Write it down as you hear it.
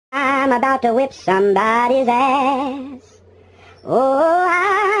I'm about to whip somebody's ass. Oh,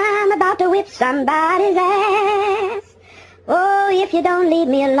 I'm about to whip somebody's ass. Oh, if you don't leave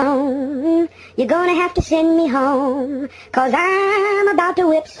me alone, you're gonna have to send me home, 'cause I'm about to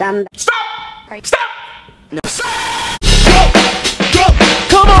whip some... Stop! Stop! No. Stop! Go!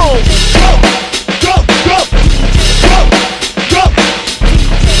 Come on!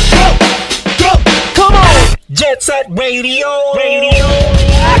 Go! Come on! Jet Set Radio!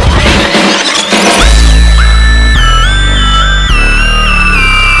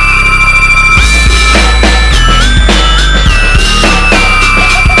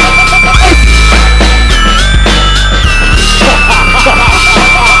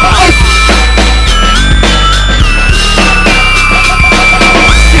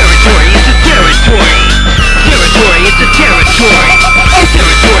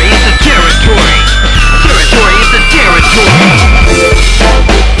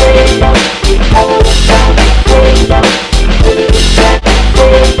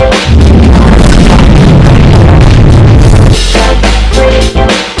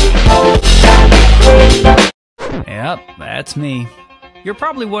 Yep, that's me. You're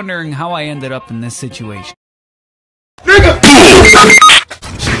probably wondering how I ended up in this situation.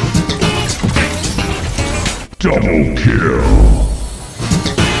 Double kill.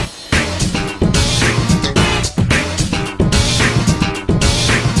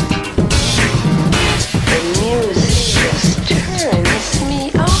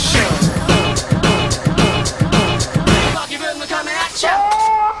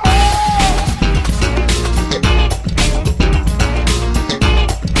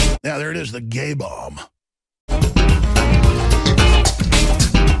 Now there it is, the gay bomb.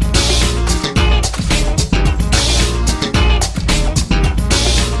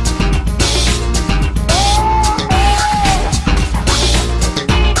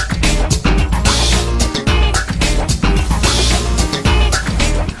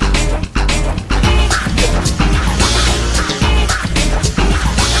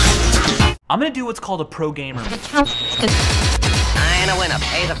 I'm gonna do what's called a pro gamer. Nine a winner.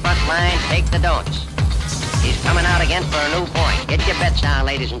 Pay the front line, take the don'ts. He's coming out again for a new point. Get your bets down,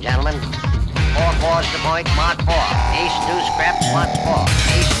 ladies and gentlemen. 4-4's the point, mark 4. Ace, deuce, scraps, wants 4.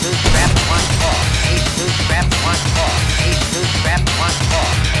 Ace, deuce, scraps, wants 4. Ace, deuce, scraps, wants 4. Ace, deuce, scraps, wants 4.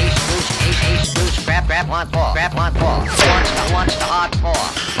 Ace, deuce, ace, deuce, scrap, wants 4. Scrap, wants 4. Wants the hard 4.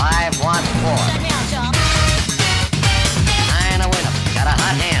 5 wants 4. Nine a winner. Got a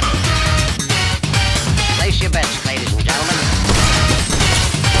hot hand. Place your bets, ladies and gentlemen.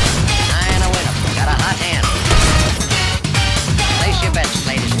 Nine a winner. Got a hot hand. Place your bets,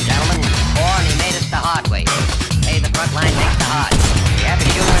 ladies and gentlemen. 4 and he made it the hard way. Hey, the front line takes the hard. You have a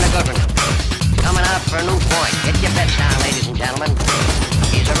shooter and a good one. Coming out for a new point. Get your bets down, ladies and gentlemen.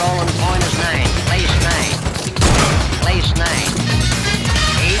 He's a rolling point is 9. Place 9. Place 9. 8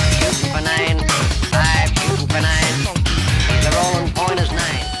 shooting for 9. 5 shooting for 9. He's a rolling point is 9.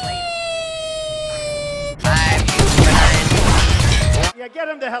 Yeah, get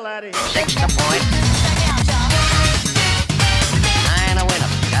him the hell out of here. 6 to point. 9 a winner.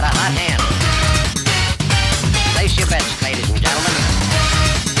 Got a hot hand. Place your bets, ladies and gentlemen.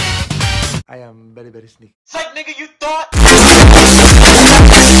 I am very, very sneaky. Psych, nigga, you thought? 6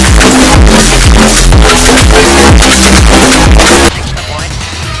 to point.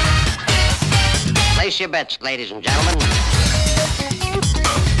 Place your bets, ladies and gentlemen.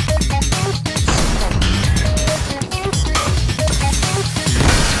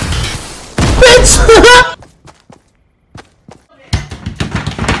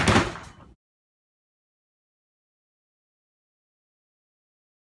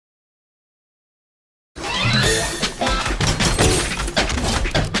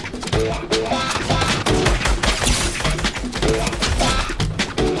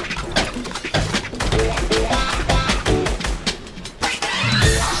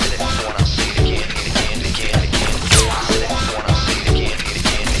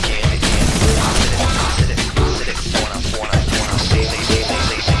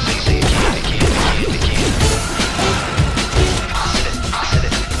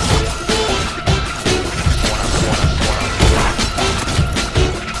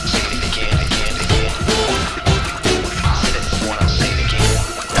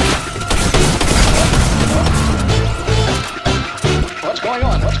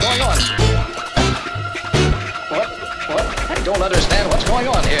 don't understand what's going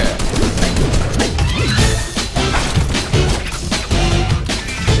on here.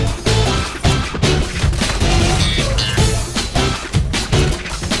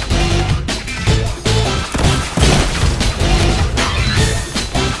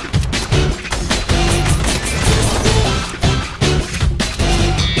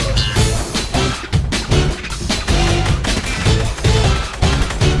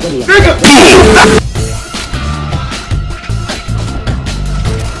 Stadium.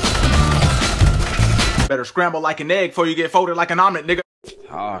 Better scramble like an egg before you get folded like an omelet, nigga.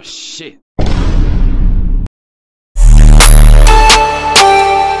 Oh, shit.